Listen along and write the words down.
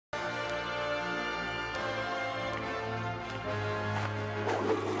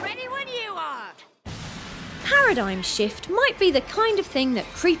paradigm shift might be the kind of thing that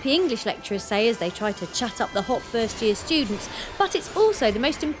creepy English lecturers say as they try to chat up the hot first-year students, but it's also the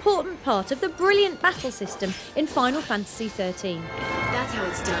most important part of the brilliant battle system in Final Fantasy XIII. That's how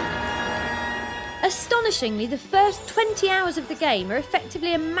it's done. Astonishingly, the first 20 hours of the game are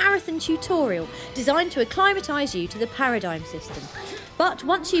effectively a marathon tutorial designed to acclimatise you to the paradigm system. But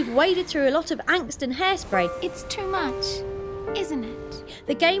once you've waded through a lot of angst and hairspray, It's too much, isn't it?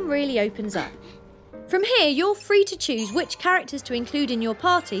 the game really opens up. From here, you're free to choose which characters to include in your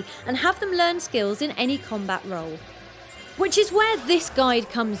party and have them learn skills in any combat role. Which is where this guide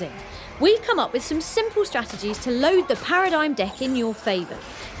comes in. We've come up with some simple strategies to load the paradigm deck in your favour.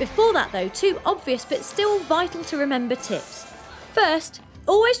 Before that though, two obvious but still vital to remember tips. First,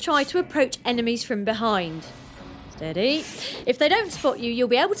 always try to approach enemies from behind. Steady. If they don't spot you, you'll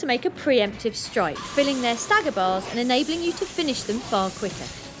be able to make a preemptive strike, filling their stagger bars and enabling you to finish them far quicker.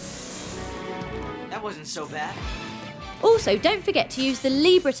 That wasn't so bad. Also, don't forget to use the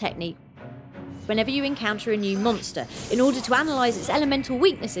Libra technique whenever you encounter a new monster, in order to analyse its elemental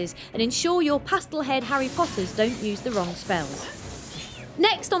weaknesses and ensure your pastel-haired Harry Potters don't use the wrong spells.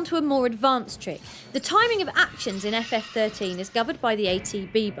 Next, on to a more advanced trick. The timing of actions in FF13 is governed by the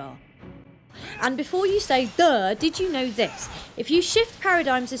ATB bar. And before you say, duh, did you know this? If you shift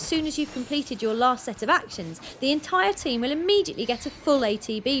paradigms as soon as you've completed your last set of actions, the entire team will immediately get a full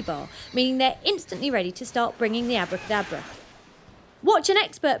ATB bar, meaning they're instantly ready to start bringing the abracadabra. Watch an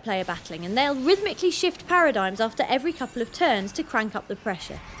expert player battling and they'll rhythmically shift paradigms after every couple of turns to crank up the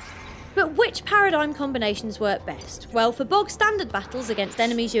pressure. But which paradigm combinations work best? Well, for bog standard battles against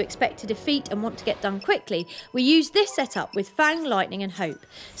enemies you expect to defeat and want to get done quickly, we use this setup with Fang, Lightning and Hope.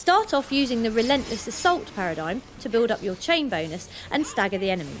 Start off using the Relentless Assault paradigm to build up your chain bonus and stagger the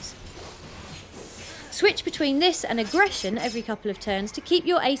enemies. Switch between this and Aggression every couple of turns to keep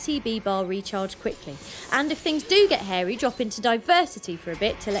your ATB bar recharged quickly. And if things do get hairy, drop into Diversity for a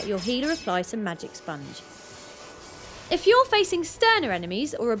bit to let your healer apply some Magic Sponge. If you're facing sterner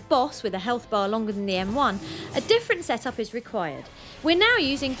enemies or a boss with a health bar longer than the M1, a different setup is required. We're now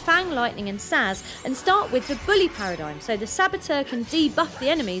using Fang, Lightning and Saz and start with the Bully paradigm so the Saboteur can debuff the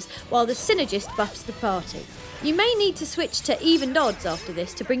enemies while the Synergist buffs the party. You may need to switch to evened odds after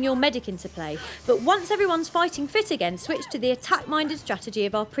this to bring your medic into play, but once everyone's fighting fit again, switch to the attack-minded strategy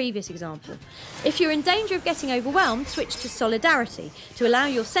of our previous example. If you're in danger of getting overwhelmed, switch to Solidarity to allow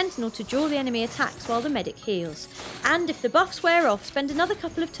your Sentinel to draw the enemy attacks while the medic heals. And if the buffs wear off, spend another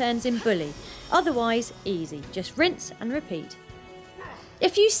couple of turns in Bully. Otherwise, easy, just rinse and repeat.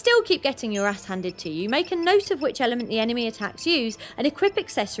 If you still keep getting your ass handed to you, make a note of which element the enemy attacks use and equip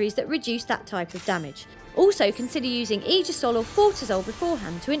accessories that reduce that type of damage. Also, consider using Aegisol or Fortizol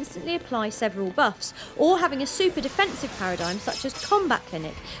beforehand to instantly apply several buffs, or having a super defensive paradigm such as Combat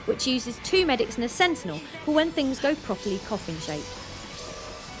Clinic, which uses 2 medics and a sentinel for when things go properly coffin shaped.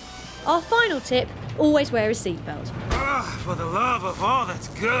 Our final tip, always wear a seatbelt. For the love of all that's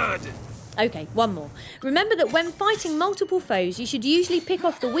good! Okay, one more. Remember that when fighting multiple foes, you should usually pick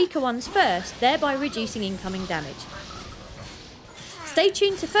off the weaker ones first, thereby reducing incoming damage. Stay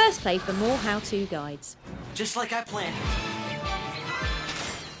tuned to FirstPlay for more how-to guides. Just like I planned.